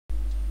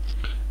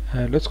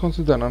Let's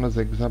consider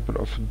another example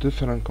of a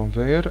different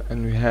conveyor,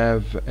 and we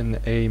have in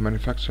a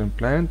manufacturing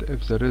plant,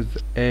 if there is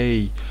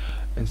a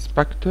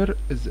inspector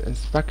is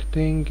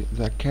inspecting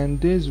the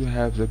candies, we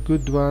have the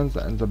good ones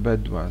and the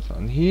bad ones,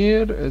 and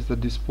here is the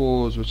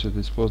dispose, which is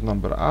dispose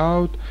number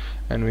out,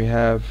 and we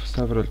have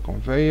several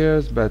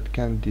conveyors, bad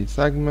candy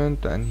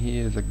segment, and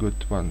here is a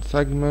good one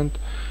segment.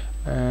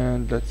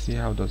 And let's see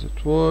how does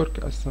it work.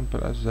 As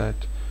simple as that.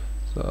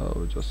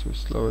 So just we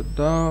slow it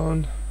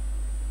down.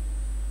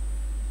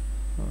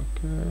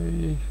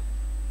 Okay,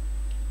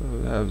 so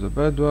we have the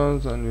bad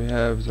ones and we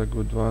have the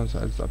good ones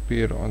as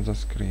appear on the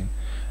screen.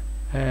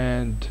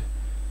 And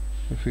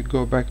if we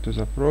go back to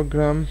the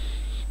program,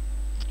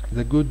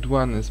 the good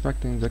one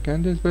inspecting the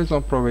candies based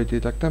on probability,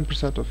 like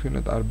 10% of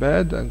units are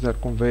bad and they're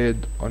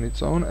conveyed on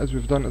its own, as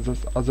we've done in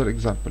this other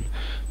example.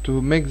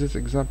 To make this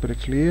example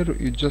clear,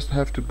 you just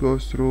have to go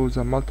through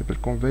the multiple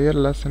conveyor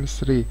lesson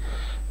 3,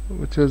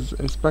 which is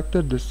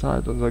inspector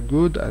decide on the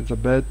good and the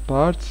bad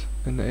parts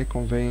in a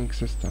conveying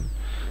system.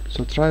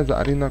 So try the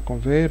arena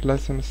conveyor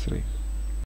lesson 3.